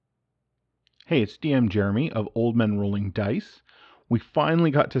Hey, it's DM Jeremy of Old Men Rolling Dice. We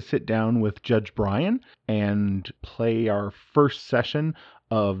finally got to sit down with Judge Brian and play our first session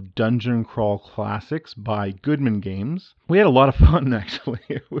of Dungeon Crawl Classics by Goodman Games. We had a lot of fun, actually.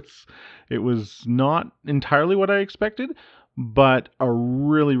 It was not entirely what I expected, but a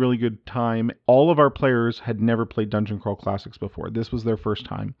really, really good time. All of our players had never played Dungeon Crawl Classics before. This was their first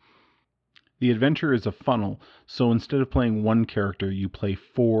time. The adventure is a funnel, so instead of playing one character, you play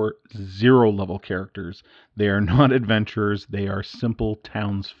 4 0-level characters. They are not adventurers, they are simple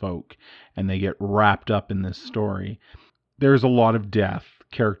townsfolk, and they get wrapped up in this story. There's a lot of death.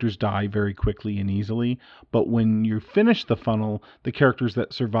 Characters die very quickly and easily, but when you finish the funnel, the characters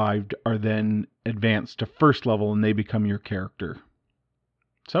that survived are then advanced to first level and they become your character.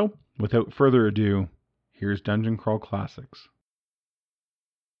 So, without further ado, here's Dungeon Crawl Classics.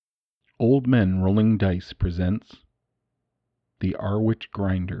 Old Men Rolling Dice presents The Arwich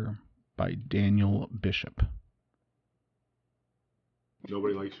Grinder by Daniel Bishop.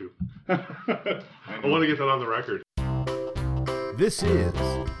 Nobody likes you. I want to get that on the record. This is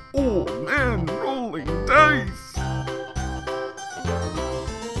Old Men Rolling Dice.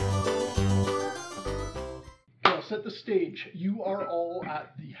 Set the stage. You are all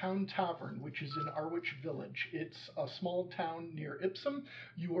at the Hound Tavern, which is in Arwich Village. It's a small town near Ipsum.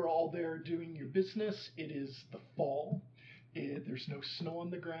 You are all there doing your business. It is the fall. There's no snow on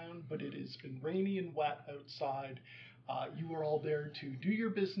the ground, but it has been rainy and wet outside. You are all there to do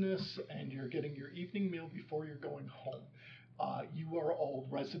your business, and you're getting your evening meal before you're going home. You are all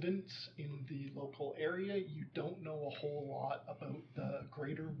residents in the local area. You don't know a whole lot about the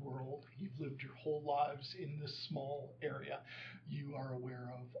greater world. You've lived your whole lives in this small area. You are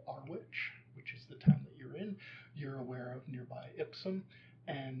aware of Arwich, which is the town that you're in. You're aware of nearby Ipsum,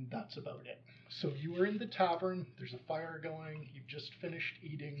 and that's about it. So you are in the tavern. There's a fire going. You've just finished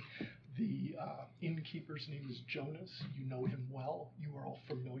eating. The innkeeper's name is Jonas. You know him well. You are all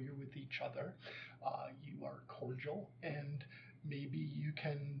familiar with each other. You are cordial, and maybe you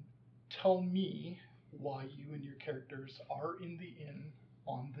can tell me why you and your characters are in the inn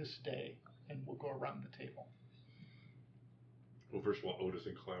on this day, and we'll go around the table. Well, first of all, Otis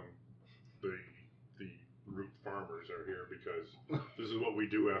and Clem, the root farmers are here because this is what we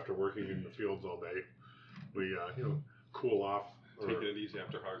do after working in the fields all day. We, cool off. Taking it easy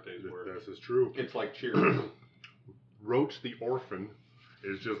after hard day's work. This is true. It's like cheering. Roach the orphan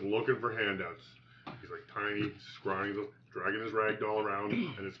is just looking for handouts. He's like tiny, scrawny, dragging his rag doll around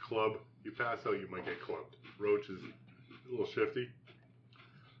and his club. You pass out, you might get clubbed. Roach is a little shifty.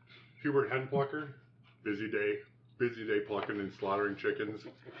 Hubert Hen Plucker, busy day plucking and slaughtering chickens.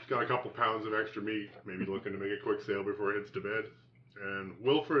 He's got a couple pounds of extra meat, maybe looking to make a quick sale before he heads to bed. And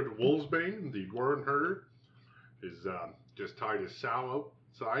Wilfred Wolfsbane, the dwarven herder, is just tied his sow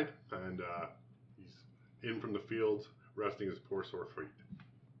outside, and he's in from the fields, resting his poor sore feet.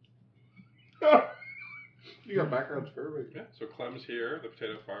 You got backgrounds for everybody. Yeah, so Clem's here, the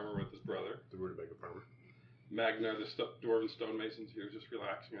potato farmer with his brother. The rutabaga farmer. Magnar, the dwarven stonemason's here, just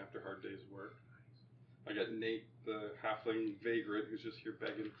relaxing after a hard day's work. I got Nate, the halfling vagrant, who's just here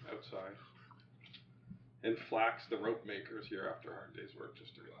begging outside. And Flax, the rope maker, is here after a hard day's work,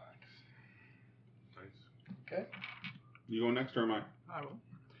 just to relax. Nice. Okay. You go next, or am I? I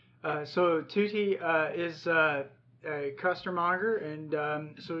will. So Tuti is a costermonger, and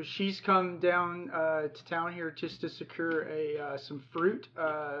so she's come down to town here just to secure some fruit.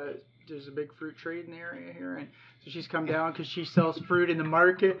 There's a big fruit trade in the area here, and so she's come down because she sells fruit in the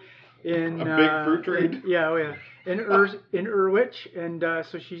market. In a big fruit trade? In Irwich, and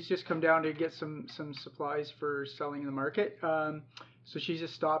so she's just come down to get some supplies for selling in the market. So she's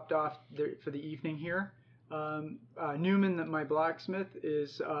just stopped off there for the evening here. Newman, my blacksmith,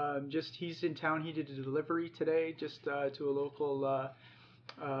 is he's in town. He did a delivery today just to a local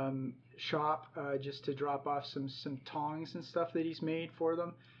shop just to drop off some tongs and stuff that he's made for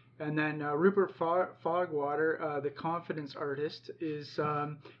them. And then Rupert Fogwater, the confidence artist, is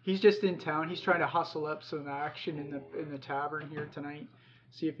he's just in town. He's trying to hustle up some action in the tavern here tonight.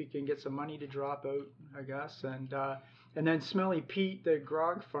 See if he can get some money to drop out, I guess. And then Smelly Pete, the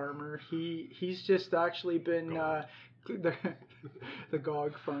grog farmer, he's just actually been the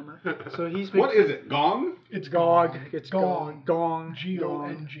Gog farmer. So he's been, what is it? Gong? It's Gog. It's Gong. Gong.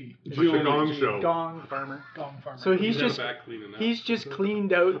 G-O-N-G. It's like the Gong Show. Gong farmer. Gong farmer. So he's just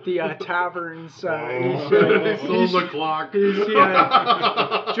cleaned out the taverns. He's the clock.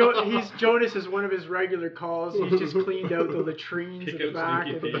 Jonas is one of his regular calls. He's just cleaned out the latrines Kick at the out back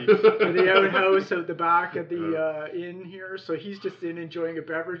Stinky of Pete. the outhouse out the back of the inn here. So he's just in enjoying a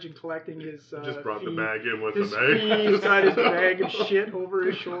beverage and collecting his Just brought the feed. bag in with His the bag. feed, he's got his bag of shit over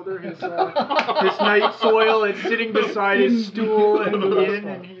his shoulder, his night soil, and sitting beside his stool in the inn,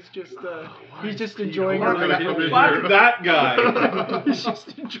 and he's just enjoying Mark, I come in Fuck here. that guy. he's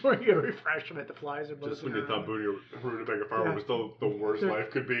just enjoying a refreshment. The flies are Just buzzing when you thought around. Rutabaga Farm was the worst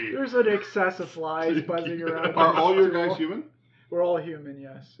life could be. There's an excess of flies buzzing around. Are all your Stool. guys human? We're all human,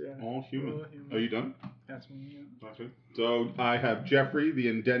 yes. Yeah. All human. We're all human. Are you done? That's me. Yeah. That's it. So I have Jeffrey, the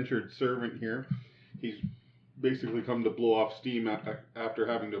indentured servant here. He's basically come to blow off steam after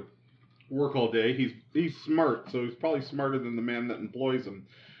having to work all day. He's smart, so he's probably smarter than the man that employs him.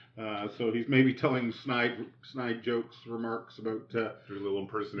 So he's maybe telling snide jokes, remarks about Do a little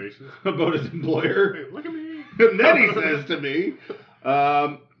impersonation. about his employer. Hey, look at me. And then he says to me,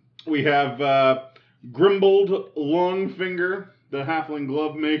 we have Grimbold Longfinger, the halfling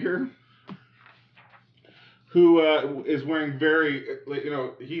glove maker, who is wearing very,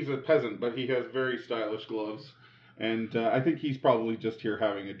 he's a peasant, but he has very stylish gloves. And I think he's probably just here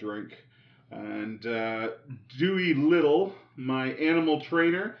having a drink. And Dewey Little, my animal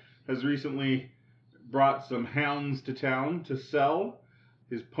trainer, has recently brought some hounds to town to sell.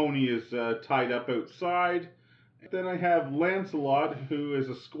 His pony is tied up outside. Then I have Lancelot, who is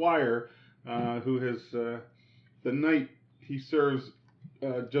a squire, who has, the knight he serves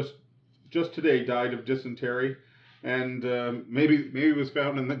just today died of dysentery, and maybe was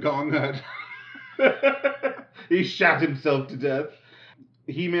found in the Gong Hut. He shot himself to death.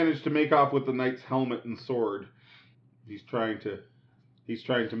 He managed to make off with the knight's helmet and sword. He's trying to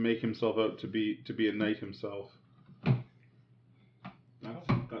make himself out to be a knight himself. That's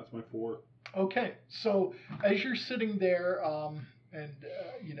my 4. Okay, so as you're sitting there, and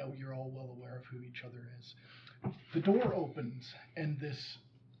you're all well aware of who each other is, the door opens, and this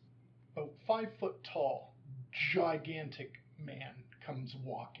about 5 foot tall, gigantic man comes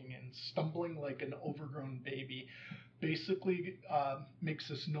walking in, stumbling like an overgrown baby, basically makes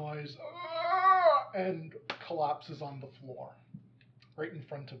this noise and collapses on the floor right in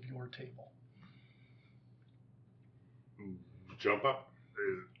front of your table. Jump up.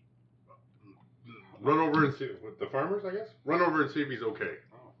 Run over and see with the farmers, I guess. Run over and see if he's okay.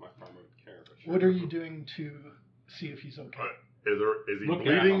 Oh, my farmer would care. But sure. What are you doing to see if he's okay? Is he Look at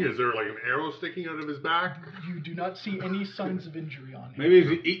bleeding? him. Is there like an arrow sticking out of his back? You do not see any signs of injury on him. Maybe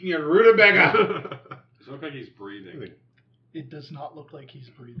he's eating your rutabaga. Does it look like he's breathing? It does not look like he's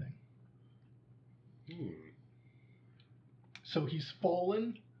breathing. So he's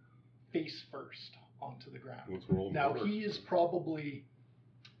fallen face first onto the ground. Let's roll him Now over. he is probably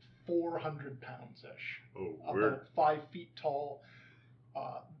 400 pounds-ish. Oh, weird. About 5 feet tall,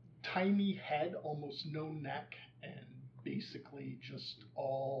 tiny head, almost no neck, and basically just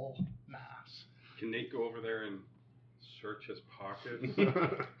all mass. Can Nate go over there and search his pockets?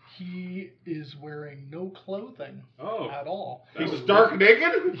 He is wearing no clothing Oh, at all. that He's was- stark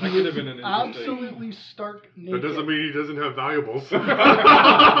naked. That could have been an interesting. Absolutely stark naked. That doesn't mean he doesn't have valuables. You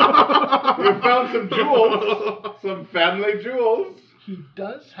found some jewels, some family jewels. He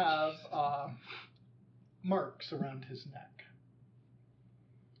does have marks around his neck.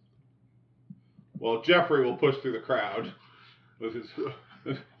 Well, Jeffrey will push through the crowd. With his,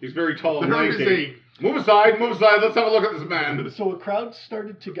 he's very tall and There is lanky. Move aside, let's have a look at this man. So a crowd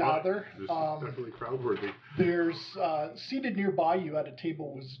started to gather. This is definitely crowd worthy. There's seated nearby you at a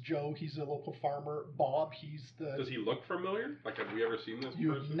table was Joe. He's a local farmer. Bob, he's Does the. he look familiar? Like, have we ever seen this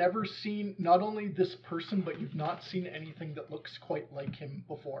You've person? never seen not only this person, but you've not seen anything that looks quite like him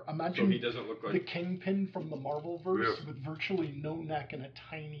before. So Imagine he doesn't look the like. Kingpin from the Marvelverse Yes. with virtually no neck and a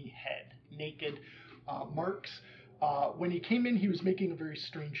tiny head, naked, marks. When he came in, he was making a very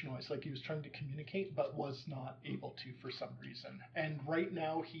strange noise, like he was trying to communicate, but was not able to for some reason. And right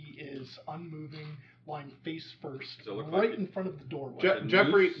now, he is unmoving, lying face first, Does it look right like in front of the doorway. Je- a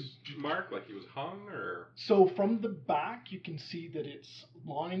Jeffrey- noose mark, like he was hung, or So from the back, you can see that it's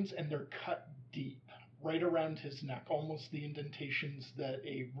lines, and they're cut deep, right around his neck, almost the indentations that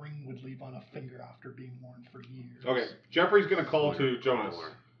a ring would leave on a finger after being worn for years. Okay, Jeffrey's gonna call to Jonas.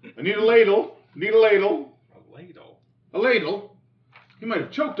 I need a ladle. a ladle. A ladle? He might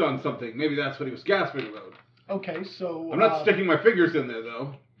have choked on something. Maybe that's what he was gasping about. Okay, so I'm not sticking my fingers in there,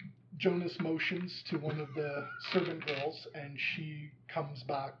 though. Jonas motions to one of the servant girls, and she comes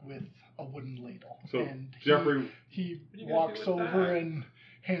back with a wooden ladle. So, and Jeffrey... he What are you gonna walks do with over that? and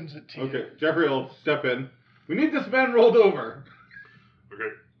hands it to you. Okay, Jeffrey will step in. We need this man rolled over.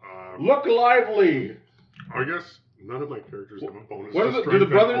 Okay. Look lively. I guess None of my characters have a bonus. What to are the,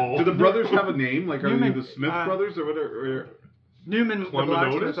 strength at all. do the brothers have a name? Like, are Newman, you the Smith brothers or whatever? Newman, the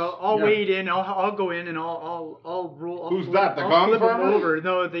Clemenotis? blacksmith. I'll Yeah. wade in. I'll go in and I'll roll. Who's flip, that, the I'll gong flip him farmer? over.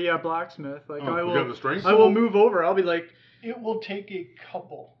 No, the blacksmith. Like Oh, I You will. got the strength? I will move over. I'll be like, It will take a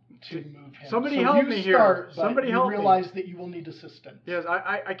couple to move him. Somebody so help you me here. start, but Somebody you help me. realize that you will need assistance. yes,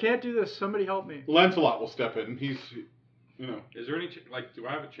 I can't do this. Somebody help me. Lancelot will step in. He's, you know. Is there any do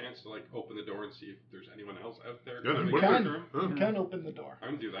I have a chance to open the door and see if there's anyone else out there? Yeah, Can You I can. go through 'em? Huh? You can open the door. I'm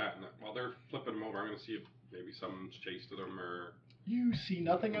gonna do that, and while they're flipping them over, I'm gonna see if maybe someone's chased them or. You see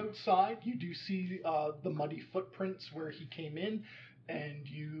nothing outside. You do see the muddy footprints where he came in, and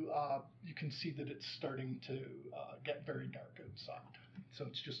you can see that it's starting to get very dark outside. So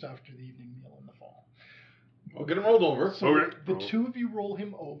it's just after the evening meal in the fall. I'll get him rolled over. So Okay. the two of you roll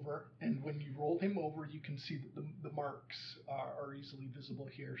him over, and when you roll him over, you can see that the marks are easily visible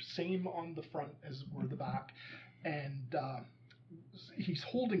here. Same on the front as were the back, and he's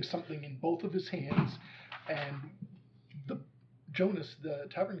holding something in both of his hands, and Jonas, the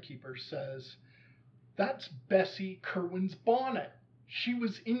tavern keeper, says, "That's Bessie Kerwin's bonnet. She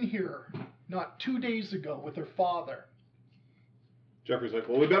was in here not 2 days ago with her father." Jeffrey's like,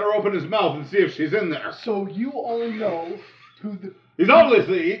 well, we better open his mouth and see if she's in there. So you all know who He's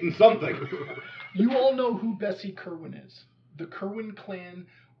obviously eating something. You all know who Bessie Kerwin is. The Kerwin clan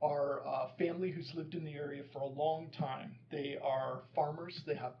are a family who's lived in the area for a long time. They are farmers.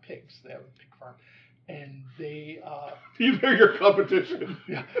 They have pigs. They have a pig farm. And they... They're your competition.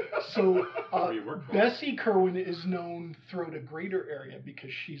 yeah. So Where you work for. Bessie Kerwin is known throughout a greater area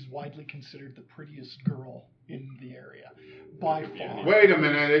because she's widely considered the prettiest girl in the area. By far. Wait a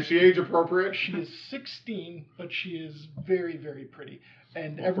minute, is she age appropriate? She is 16, but she is very, very pretty.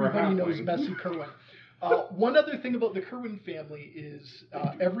 And Well, for a everybody knows halfling. Bessie Kerwin. One other thing about the Kerwin family is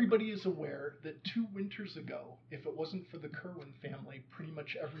everybody is aware that 2 winters ago, if it wasn't for the Kerwin family, pretty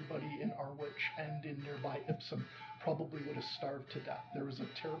much everybody in Arwich and in nearby Ipsum probably would have starved to death. There was a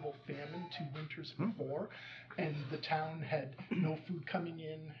terrible famine 2 winters before, and the town had no food coming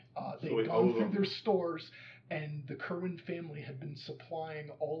in. we They'd owe gone through them. their stores, and the Kerwin family had been supplying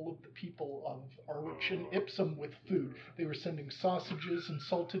all of the people of Arwich and Ipsum with food. They were sending sausages and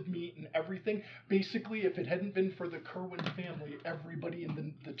salted meat and everything. Basically, if it hadn't been for the Kerwin family, everybody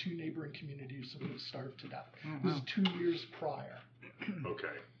in the 2 neighboring communities would have starved to death. This is 2 years prior.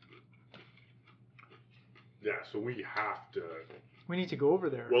 Okay. Yeah, so we have to. We need to go over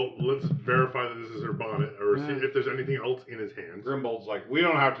there. Well, let's verify that this is her bonnet, or see Yeah. if there's anything else in his hands. Grimbold's like, we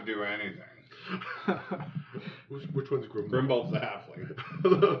don't have to do anything. Which one's Grimbold? Grimbold's the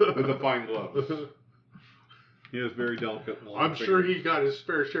halfling with the fine gloves. He has very delicate. long I'm sure fingers. he got his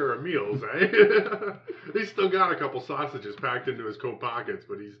fair share of meals, eh? He's still got a couple sausages packed into his coat pockets,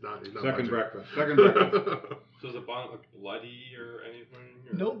 but he's not. Second budging. breakfast. Second breakfast. So does the bonnet look bloody or anything?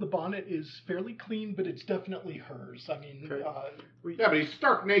 Or? No, the bonnet is fairly clean, but it's definitely hers. I mean, Okay. Yeah, but he's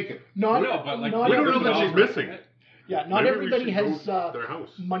stark naked. not, No, but not we don't know everybody- that she's missing. Yeah, not Maybe we everybody should has go to their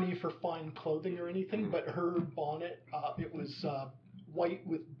house. money for fine clothing or anything, but her bonnet, it was white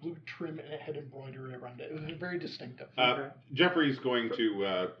with blue trim and it had embroidery around it. It was very distinctive. Jeffrey's going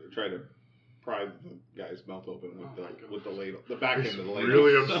to try to pry the guy's mouth open with the ladle, the back end of the ladle.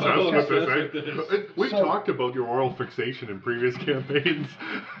 Really obsessed So with obsessed this, with eh? this. We've So- talked about your oral fixation in previous campaigns.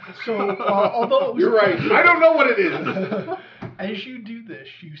 So, although it was You're right. I don't know what it is. as you do this,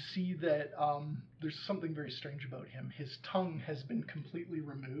 you see that there's something very strange about him. His tongue has been completely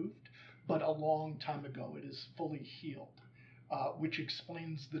removed, but a long time ago it is fully healed. Which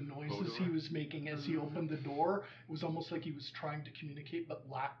explains the noises he was making as he opened the door. It was almost like he was trying to communicate but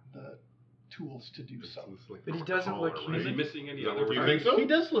lacked the tools to do so. It's like But he from a doesn't look collar, Is right? he missing any Is that other what parts? you think so? He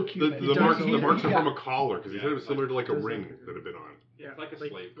does look The, human. the marks, He- the marks are yeah. from a collar because he said it was similar to like a Does ring it- that had been on. Yeah, Like a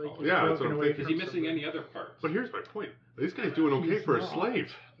slave collar. he's Yeah, that's broken what I'm away thinking. Is from he missing something. any other parts? But here's my point: this guy's doing okay He's for a not.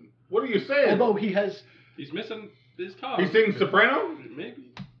 slave. What are you saying? Although he has, He's missing his tongue. He sings soprano?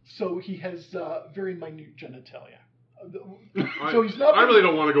 Maybe. so he has very minute genitalia. I, So he's not. I really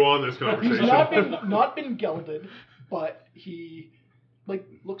don't want to go on this He's conversation. not been gelded, but he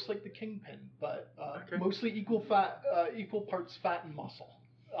looks like the kingpin, but Okay. mostly equal parts fat and muscle.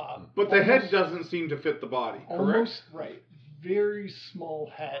 But the head Almost- doesn't seem to fit the body, correct? almost right. Very small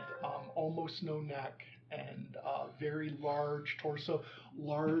head, almost no neck, and very large torso,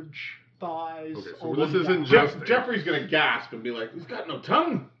 large thighs. Okay, so all this the way isn't down. just- Jeffrey's gonna gasp and be like, he's got no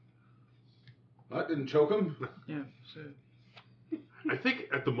tongue. That didn't choke him. Yeah. So, I think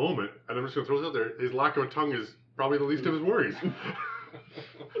at the moment, and I'm just going to throw this out there, his lack of a tongue is probably the least of his worries.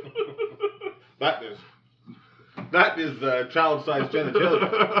 That is child-sized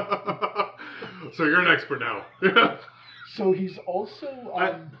genitalia. So you're an expert now. So he's also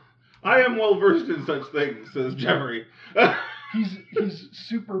I am well versed in such things, says Jeffrey. he's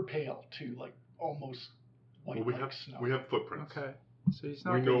super pale too, like almost white Well, we like have snow. we have footprints. Okay. So he's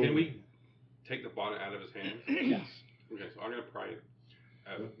not. We know. Can we take the bonnet out of his hands? Yes. Okay, so I'm gonna pry it.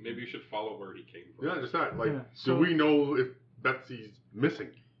 Maybe you should follow where he came from. Yeah, just that. Like, Yeah, do we know if Betsy's missing?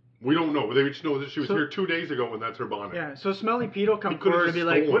 We don't know. They just know that she was So- here 2 days ago, and that's her bonnet. Yeah. So Smelly Pete will He come could forward have and just be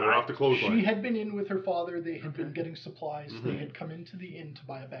like, stolen "What?" it off the clothesline. She had been in with her father. They had been Okay. getting supplies. They had come into the inn to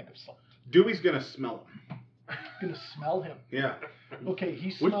buy a bag of salt. Dewey's gonna smell him. Gonna smell him. Yeah, Okay, he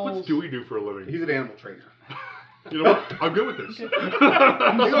What's smells. Dewey do for a living? he's an animal trainer. You know what? I'm good with this. He'll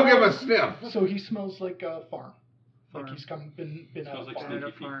give a sniff. So he smells like a farm. Like Farm. he's been out Smells of like farm. At a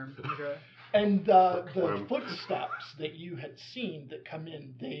Sneaky Pete. farm. Okay. And the Clem. footsteps that you had seen that come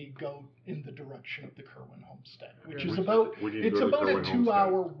in, they go in the direction of the Kerwin homestead, which Yeah. is about We need to it's go to about a Kerwin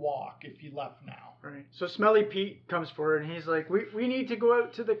 2-hour walk if you left now. Right. So Smelly Pete comes forward and he's like, we need to go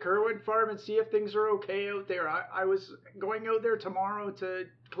out to the Kerwin farm and see if things are okay out there. I was going out there tomorrow to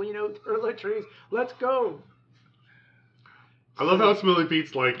clean out the trees. Let's go. I love how Smelly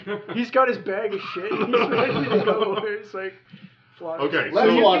Pete's like, He's got his bag of shit. He's ready to go. It's like, flops. okay, Let's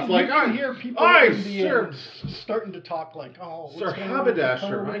so walk. You like, can "I- hear people I, in the sir- inn starting to talk like, oh, what's Sir going on with the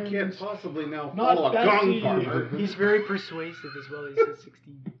Haberdasher, I Kerwins? can't possibly now Not follow a gong Betsy. farmer. He's very persuasive as well. He says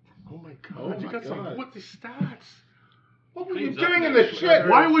 16. oh my god, Oh you my got some God. what's the stats? What were you Cleans up doing in that the shit. shit?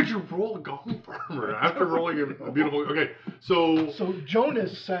 Why would you roll a gong farmer after rolling a beautiful? Okay, so So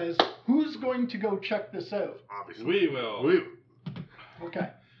Jonas says, who's going to go check this out? obviously We will. Okay.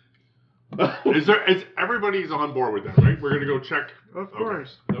 is everybody's on board with that, right? We're gonna go check. Of Okay.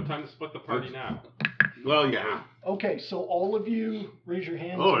 course. No time to split the party now. Well, yeah. Okay, so all of you raise your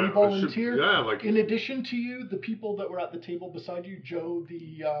hands. Oh we yeah, it volunteer. should- yeah, like In addition to you, the people that were at the table beside you, Joe,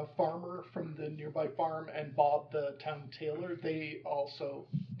 the farmer from the nearby farm, and Bob, the town tailor, they also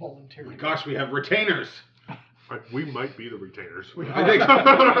volunteered. Oh my gosh, we have retainers. we might be the retainers. I think,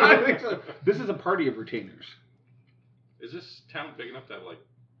 I think so. This is a party of retainers. Is this town big enough to have like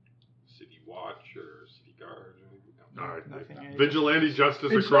city watch or city guard or anything? No. All right. Nothing. Vigilante justice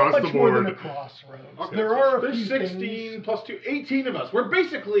It's across not the much more board. than a crossroads. Okay, There that's are a There's few 16 things. plus 2, 18 of us. We're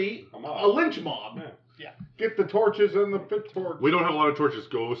basically A mob. a lynch mob. Yeah. Yeah. Get the torches and the pitchforks. We don't have a lot of torches.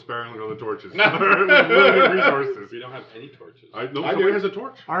 Go sparingly on the torches. All right, we have limited resources. We don't have any torches. I know I somebody do. has a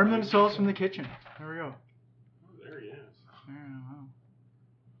torch. Arm themselves from the kitchen. There we go. Oh, there he is. There we go.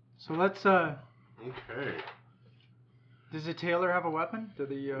 So let's, Okay. does the tailor have a weapon? Do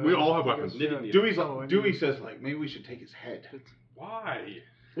the, We all have weapons. Knitting needle. Dewey's, Oh, I Dewey mean- says, like, maybe we should take his head. Why?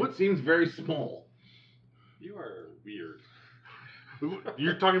 What seems very small. You are weird.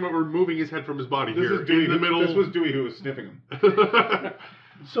 You're talking about removing his head from his body This here is Dewey. in the middle. This was Dewey who was sniffing him.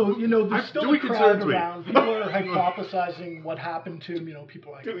 So, there's still Dewey a crowd concerns me. around. People are hypothesizing what happened to him.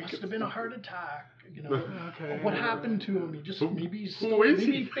 People are like, Dewey it must have been a heart attack. Okay. What happened to him? He just, Who- maybe he's who is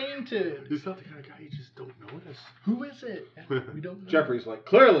maybe he? he fainted. He's not the kind of guy you just don't notice. Who is it? We don't know. Jeffrey's like,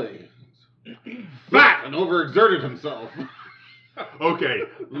 clearly, fat and overexerted himself. Okay,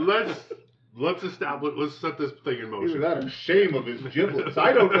 let's establish. Let's set this thing in Either motion. that or shame of his giblets.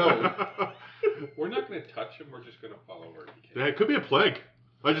 I don't know. We're not going to touch him. We're just going to follow where he Yeah, it could be a plague.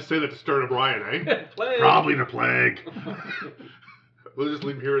 I just say that to stir up Brian, eh? came. Plague. Probably the plague. We'll just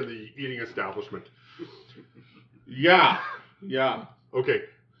leave him here in the eating establishment. Yeah. Yeah. Okay.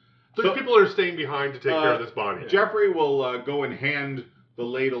 So, So- people are staying behind to take care of this body. Jeffrey will go and hand the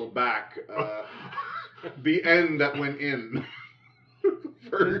ladle back. The end that went in.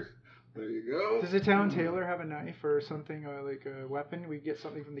 First. There you go. Does the town tailor have a knife or something, like a weapon? We get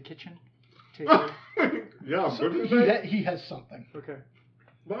something from the kitchen? Tailor. Yeah, I'm So good with that. he has something. Okay.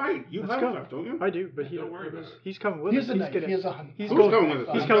 Why? You Let's have go. enough, don't you? I do, but he Don't worry about it. he's coming with He us. has a knife. He has a hunt. He's Who's going, going with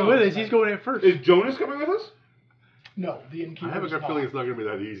us? he's coming with us. He's going in first. Is Jonas coming with us? No, the I innkeeper. have a gut feeling it's not going to be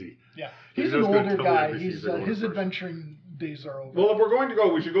that easy. Yeah, He's he's an just gonna older tell the guy. NPCs He's they're going his first. adventuring days are over. Well, if we're going to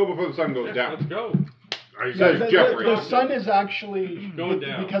go, we should go before the sun goes Yeah, down. let's go. I Says the, Jeffrey. the sun is actually Going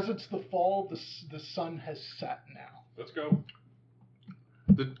down. because it's the fall. The sun has set now. Let's go.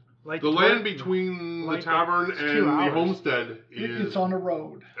 Like The land between Like the tavern it's and 2 the hours. homestead is It's on a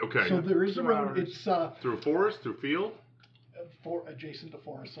road. okay. So there is a 2 road. hours. It's Through forest, through field. adjacent to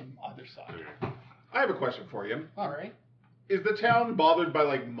forest on either side. Okay. I have a question for you. All right. Is the town bothered by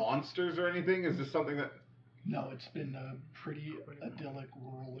like monsters or anything? Is this something that No, it's been a pretty idyllic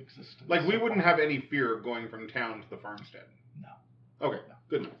rural existence. like we so wouldn't far. have any fear of going from town to the farmstead? No. Okay,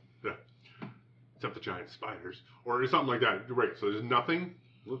 good enough. Except the giant spiders or something like that. Right. So there's nothing.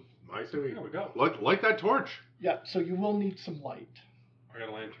 Look, I say we There we go. light that torch. Yeah. So you will need some light. I got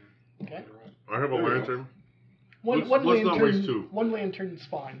a lantern. Okay. I have a There we go. lantern. One Let's lantern. not waste two. One lantern's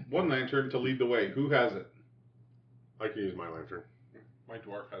fine. One lantern to lead the way. Who has it? I can use my lantern. My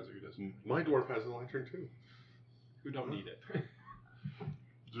dwarf has it. Who doesn't? My dwarf has a lantern too. Who don't need it?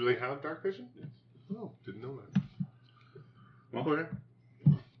 Do they have dark vision? Oh, didn't know that. Okay.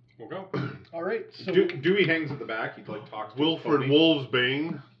 We'll go. All right. So Dewey hangs at the back. He like talks to his Wilfred pony.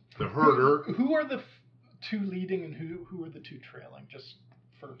 Wolfsbane, the herder. who are the two leading and who are the two trailing? Just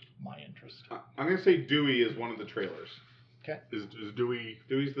for my interest. I'm gonna say Dewey is one of the trailers. Is Dewey?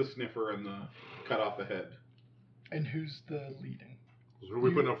 Dewey's the sniffer and the cut off the head. And who's the leading? Who are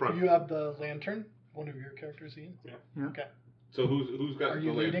we putting up front? You have the lantern. One of your characters, Ian. Yeah. Okay. So who's got Are the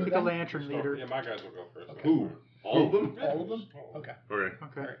you lantern? leading? Pick a lantern leader. Yeah, my guys will go first. Okay. Who? All of them? All of them. Okay. Okay.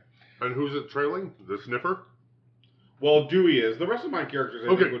 Okay. And who's it trailing? The sniffer? Well, Dewey is. The rest of my characters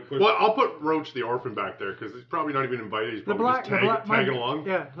I Okay. think would push. Well, I'll put Roach the orphan back there because he's probably not even invited. He's The probably black, just the black, tagging along.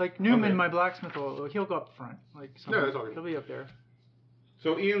 Yeah, like Newman, Okay. my blacksmith, he'll go up front. Like, Yeah, that's all right. he'll be up there.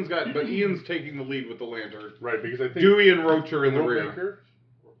 So Ian's taking the lead with the lantern. Right, because I think Dewey and Roach are in the Rope rear. maker?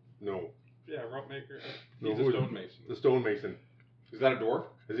 No, Yeah, rope maker. No, He's who a is- stonemason. the stonemason. Is that a dwarf?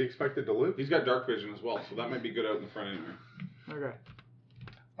 Is he expected to live? He's got dark vision as well, so that might be good out in the front anyway. Okay.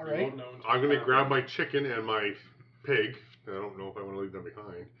 All You right. won't know until I'm gonna after. grab my chicken and my pig. I don't know if I want to leave them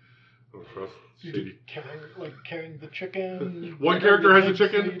behind. I don't trust You shady. carrying the chicken. One the character has a pigs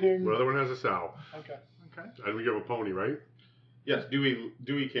chicken, leading. the other one has a sow, Okay. Okay. and we have a pony, right? Yes,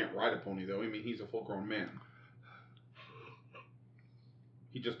 Dewey can't ride a pony though. I mean, he's a full-grown man.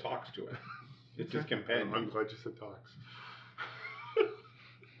 He just talks to it. It's his companion. I'm glad you said talks.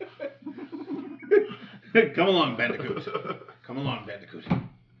 Come along, Bandicoot. Come along, Bandicoot.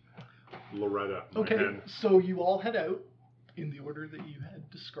 Loretta. my Okay. hen. So you all head out in the order that you had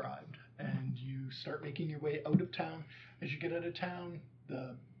described, and you start making your way out of town. As you get out of town,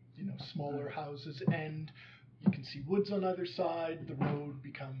 the smaller houses end. You can see woods on either side. The road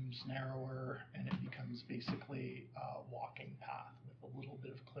becomes narrower, and it becomes basically a walking path with a little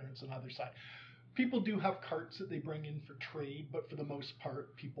bit of clearance on either side. People do have carts that they bring in for trade, but for the most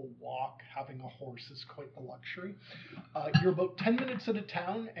part, people walk. Having a horse is quite the luxury. You're about 10 minutes out of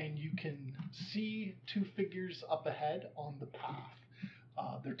town, and you can see two figures up ahead on the path.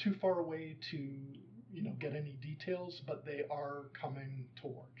 They're too far away to get any details, but they are coming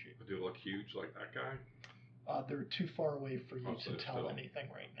towards you. Do they look huge like that guy? They're too far away for you Oh, to so tell still- anything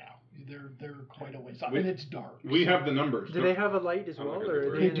right now. They're quite a ways up, We- and it's dark. We so- have the numbers. Do they have a light as Oh, well, look at or the are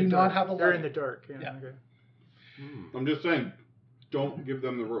bird. they They in do the not dark? have a They're light. in the dark. Yeah. Yeah. Okay. I'm just saying, don't give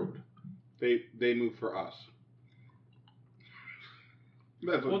them the road. They move for us.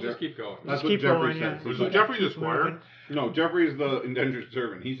 That's what We'll just Jeff- keep going. That's Just what keep Jeffrey going, says. yeah. He's Was like, it Jeffrey the Keep squire? moving. no, Jeffrey's the indentured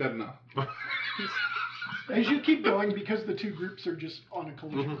servant. He's had enough. As you keep going, because the two groups are just on a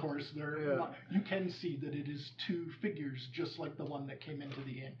collision Mhm. course, you can see that it is two figures, just like the one that came into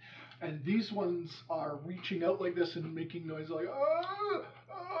the inn. And these ones are reaching out like this and making noise like, "Ah,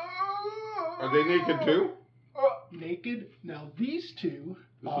 ah, Are they naked too? naked. Now these two,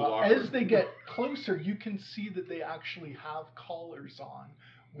 This is awkward. as they get closer, you can see that they actually have collars on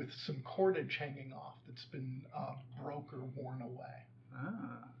with some cordage hanging off that's been broke or worn away.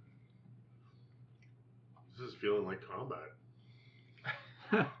 Ah. This is feeling like combat.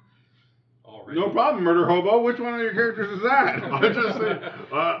 Already. No problem, murder hobo. Which one of your characters is that? I'm just saying.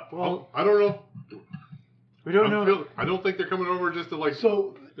 Well- I don't know. We don't know. I don't think they're coming over just to like.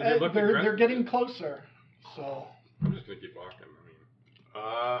 So Did they look they're aggressive? getting closer. So I'm just gonna keep walking.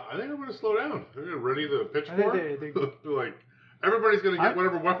 I I think I'm going to slow down. They're ready to pitch I think for it. they- Like everybody's going to get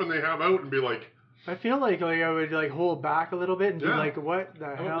whatever weapon they have out and be like, I feel like I would like hold back a little bit and be Yeah. like, what the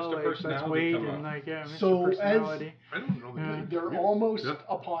want hell? Mr. Like, let's Personality wait come and up. like, yeah, Mr. So as- Personality. I don't know. Yeah. they're almost Yeah.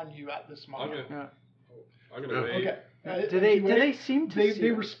 upon you at this I'm moment. gonna. Yeah. I'm gonna Yeah. wait. Okay. Do they? Do they seem to? They see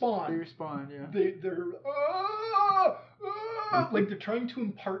they us? respond. They respond. Yeah. They're like they're trying to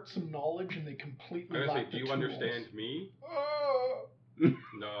impart some knowledge and they completely I'm gonna lack say, the do you tools. understand me?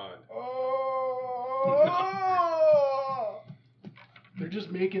 Nod. They're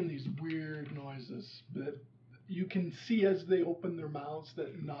just making these weird noises, but you can see as they open their mouths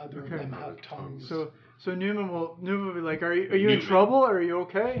that neither Okay. of them have tongues. So Newman will be like, are you in Newman. trouble? Or are you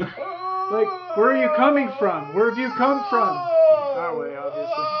okay? Like, where are you coming from? Where have you come from? That way,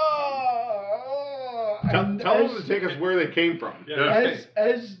 obviously. Tell them to take us where they came from. Yeah.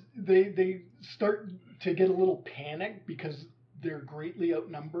 As they start to get a little panic because they're greatly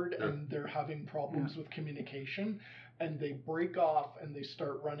outnumbered Yeah. and they're having problems with communication, and they break off and they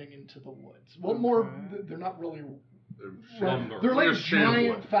start running into the woods. Well, more they're not really. Slumber. They're like Just shambling.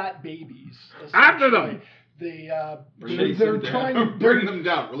 giant fat babies. After essentially. them! Chase they're them down. trying. Bring them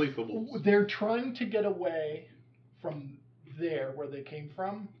down. Release the wolves. They're trying to get away from there where they came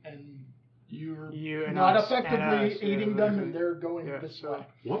from, and you're You and not us and effectively us, aiding yeah, them, and they're going yeah, this so- way.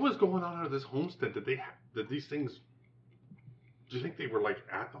 What was going on out of this homestead? Did these things? Do you think they were like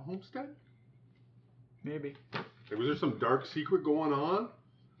at the homestead? Maybe. Like, was there some dark secret going on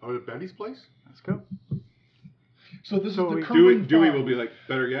out at Betty's place? Let's go. So this So is we- the Kerwin Dewey farm. will be like,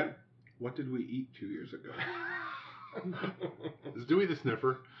 better yet, what did we eat 2 years ago? Is Dewey the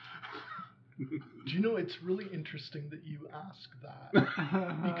sniffer? Do you know it's really interesting that you ask that?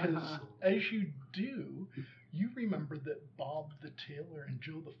 Because as you do, you remember that Bob the tailor and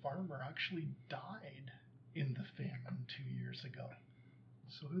Joe the farmer actually died in the famine 2 years ago.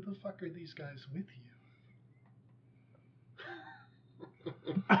 So who the fuck are these guys with you?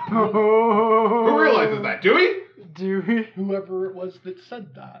 Who realizes that? Dewey? Do we? Whoever it was that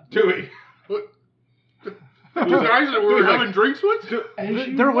said that. Dewey. What? Those guys that we were Dewey's like- having drinks with? As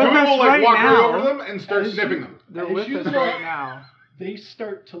you They're with Dewey look, us will like right walk now. right over them and start As sniffing you- them. They're As with you us look- right now. they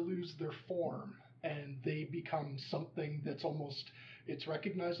start to lose their form, and they become something that's almost, it's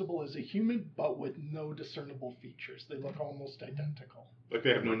recognizable as a human, but with no discernible features. They look almost identical. Like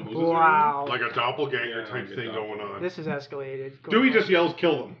they have no noses. Wow. Like a doppelganger Yeah, type like a thing going doppelganger. on. This has escalated. Go Dewey for just it. yells,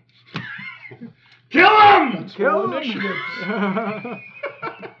 kill them. Kill them! Let's Kill roll him. initiatives.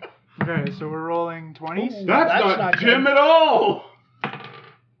 Okay, so we're rolling 20s. Ooh. That's That's not not Jim good. at all!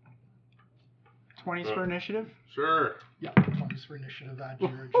 20s for initiative. Sure. Yeah, 20s for initiative, add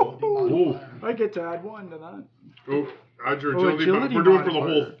your agility modifier. I get to add 1 to that. Oh, add your Oh, agility. agility We're doing for the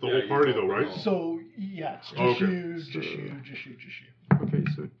modifier. whole party though, right? So, yeah, it's just Okay. you, just you, just you, just you. Okay,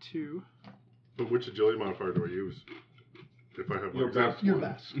 so 2. But which agility modifier do I use? If I have Your one. best. Your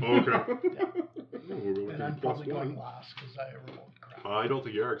one. best. Oh, okay. Yeah. Oh, we're going And I'm plus probably going one. last because I rolled crap. I don't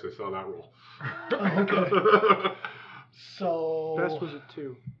think you are because I saw that roll. Okay. So, Best was a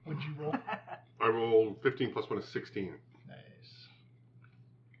 2. what'd you roll? I rolled 15 plus 1 is 16. Nice.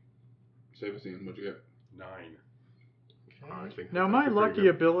 Save us, Ian. What'd you get? 9. I think Now that's my actually pretty lucky good.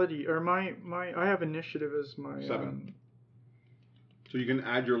 ability, or my I have initiative as my 7. So you can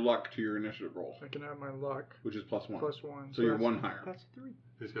add your luck to your initiative roll, I can add my luck which is +1. plus 1. So you're that's- 1 higher. That's 3.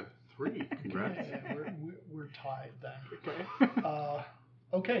 He's got 3. Congrats. Yeah, we're tied then. Okay.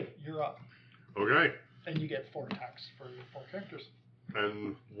 Okay, you're up. Okay. And you get 4 attacks for your 4 characters.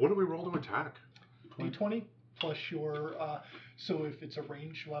 And what do we roll to attack? D20 plus your, so if it's a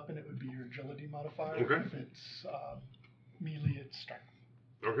ranged weapon, it would be your agility modifier. Okay. If it's melee, it's strength.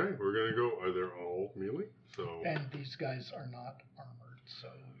 Okay, we're gonna go. They're all melee. So And these guys are not armored, so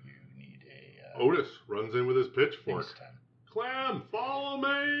you need a Otis runs in with his pitchfork. base 10. Clem, follow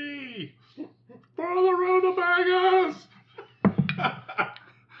me! Follow around the baggers!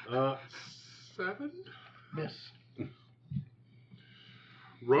 7? Miss.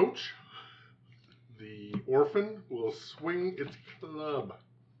 Roach, the orphan, will swing its club.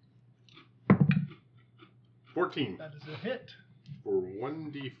 14 That is a hit. for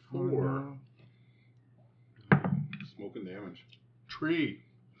 1d4. Oh, no. Smoking damage. Tree.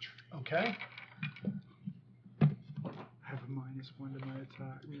 Okay. I have a -1 to my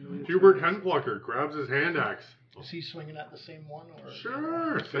attack. Melee Hubert attacks. Henplucker grabs his hand axe. Is he swinging at the same one or?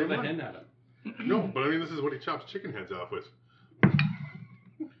 Sure, Throw same the one. hen at him. No, but I mean, this is what he chops chicken heads off with.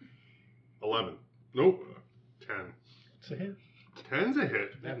 11. Nope. 10. It's a hit. 10's a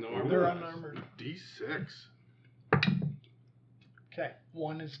hit. They have no Ooh. armor. They're unarmored. D6. Okay,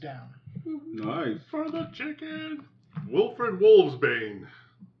 1 is down. Nice. For the chicken. Wilfred Wolvesbane,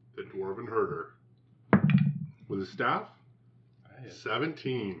 the dwarven herder. With his staff, I hit.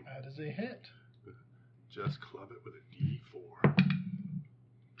 17. That is a hit. Just club it with a D4.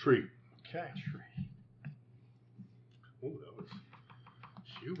 Tree. Okay. Oh, that was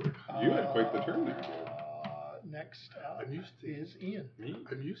Hubert. You had quite the turn there. Next up I'm used to is Ian. Me?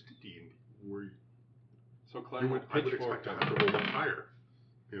 I'm used to D&D. Where So Clem would I would pitchfork expect to him. have to roll much higher.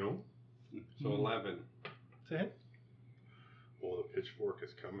 You know? So 11. It's a hit. Oh, the pitchfork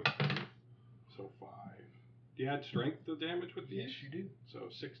is coming. So 5. Do you add strength to damage with these? Yes, you do. So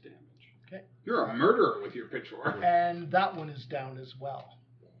 6 damage. You're a murderer with your pitchfork. And that one is down as well.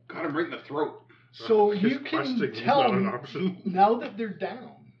 Got him right in the throat. So His you can questing is tell not an option. now that they're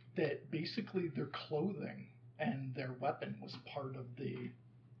down that basically their clothing and their weapon was part of the.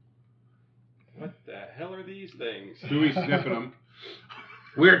 What the hell are these things? Dewey's sniffing them.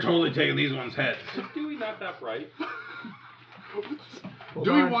 We're totally taking these ones' heads. Is Dewey not that bright?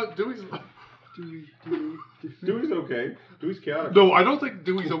 Dewey's. Dewey's okay. Dewey's chaotic. No, I don't think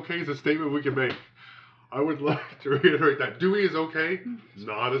Dewey's okay is a statement we can make. I would like to reiterate that Dewey is okay.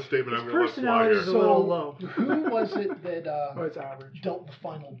 Not a statement I'm His going to let fly personality is here. a little low. Who was it that Oh, it's average. dealt the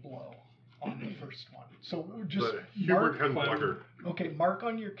final blow on the first one? So just But Hubert mark, Henblucker. okay, mark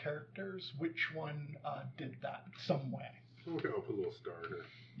on your characters which one did that some way. Okay, I'll put a little star here.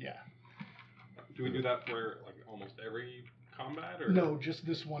 Yeah. Do we do that for like almost every combat, or No, just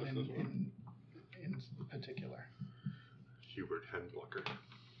this one Just in, this one. in particular. Hubert Henblucker.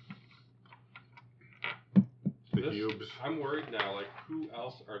 The This- Hubes. I'm worried now. Like, who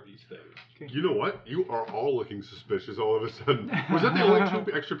else are these things? You know what? You are all looking suspicious all of a sudden. Was that the only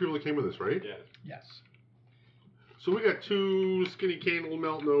two extra people that came with us, right? Yeah. Yes. So we got two skinny candle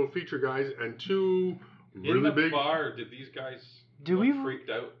melt no feature guys and two In really the big. bar, did these guys Do look we- freaked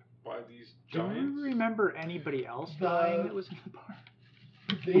out by these Do giants? you remember anybody else dying that was in the bar?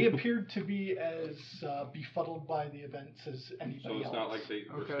 They appeared to be as befuddled by the events as anybody So it's else. not like they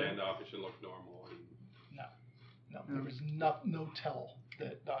were Okay. standoffish and looked normal. And No, there was no tell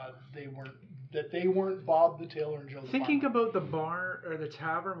that they weren't Bob the Tailor and Joe the Thinking Farmer. about the bar or the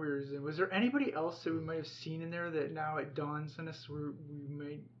tavern we were in, was there anybody else that we might have seen in there that now it dawns on us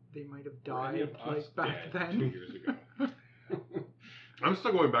they might have were any died of us like back dead then? 2 years ago? I'm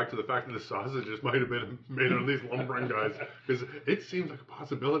still going back to the fact that the sausages might have been made on these lumbering guys because it seems like a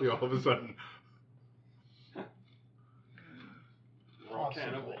possibility all of a sudden. We're all Possibly.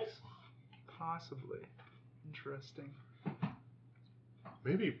 cannibals. Possibly. Interesting.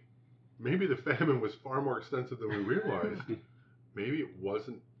 Maybe the famine was far more extensive than we realized. Maybe it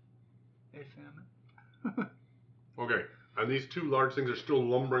wasn't. A famine. Okay, and these two large things are still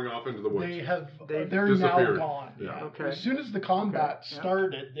lumbering off into the woods. They're now disappeared. gone. Yeah. Okay. As soon as the combat Okay, yeah.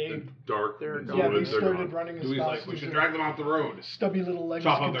 started, they The dark They're woods, gone. they they're started gone. running as Dewey's fast like, we as should their drag them off the road. stubby little legs.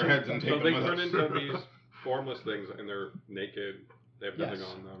 Chop could off their take heads them. and So take they them with turn us. into these formless things, and they're naked. They have nothing Yes.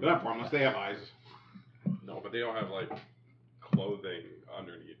 on them. They're not formless, they have eyes. No, but they don't have like clothing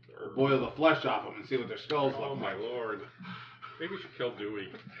underneath. Or Boil the flesh off them and see what their skulls oh look my like. lord! Maybe we should kill Dewey.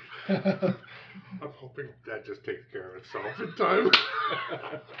 I'm hoping that just takes care of itself in time.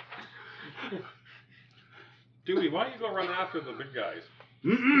 Dewey, why don't you go run after the big guys?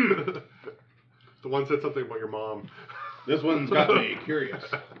 Mm-mm. The one said something about your mom. This one's got me curious.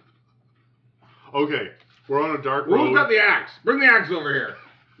 Okay, we're on a dark road. Who's got the axe? Bring the axe over here.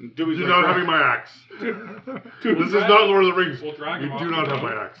 Dewey's You're like, not having my axe. This is not Lord of the Rings. We'll drag You him do off not the have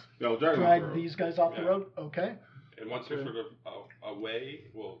road. my axe. No, drag him off Drag the road. these guys off the Yeah. road. Okay. And once they're sort of away,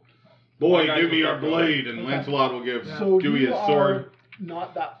 we'll. Boy, Guys give will me your start going. blade, and Okay. Lancelot will give So Dewey you his are sword.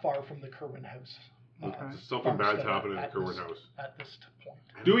 not that far from the Kerwin house. Okay. Something bad's farmstead happening in the at Kerwin this- house. At this point.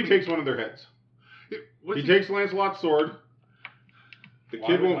 Dewey takes one of their heads. What's He takes Lancelot's sword. The Why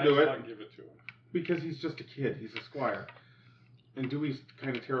kid would won't do Lancelot it Give it to him. because he's just a kid. He's a squire. And Dewey's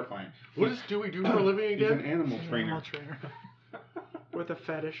kind of terrifying. What does Dewey do for a living He's an again? animal Animal trainer. trainer. With a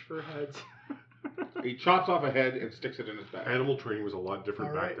fetish for heads. He chops off a head and sticks it in his bag. Animal training was a lot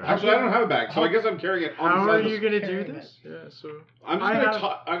different All back right. then. Actually, I don't have a bag, so I guess I'm carrying it on How the are side. you Of going to do carrying this? Yeah, so. I'm just I gonna.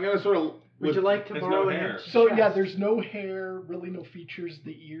 have- I'm gonna sort of. Would with- you like to There's borrow no a hair. hand? So yeah, chest? there's no hair, really no features.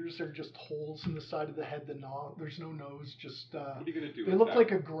 The ears are just holes in the side of the head. There's no nose. Just What are you gonna do? they with look that?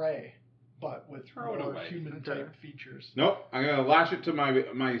 like a gray, but with Throw it more away. human Okay. type features. Nope. I'm gonna lash it to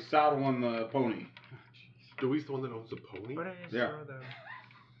my saddle on the pony. Dewey's the one that owns the pony? Why don't you just Yeah. throw that?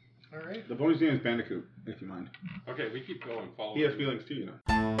 All right. The pony's name is Bandicoot, if you mind. Okay, we keep going. Follow. He has me. feelings too, you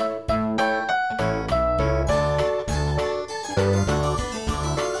know.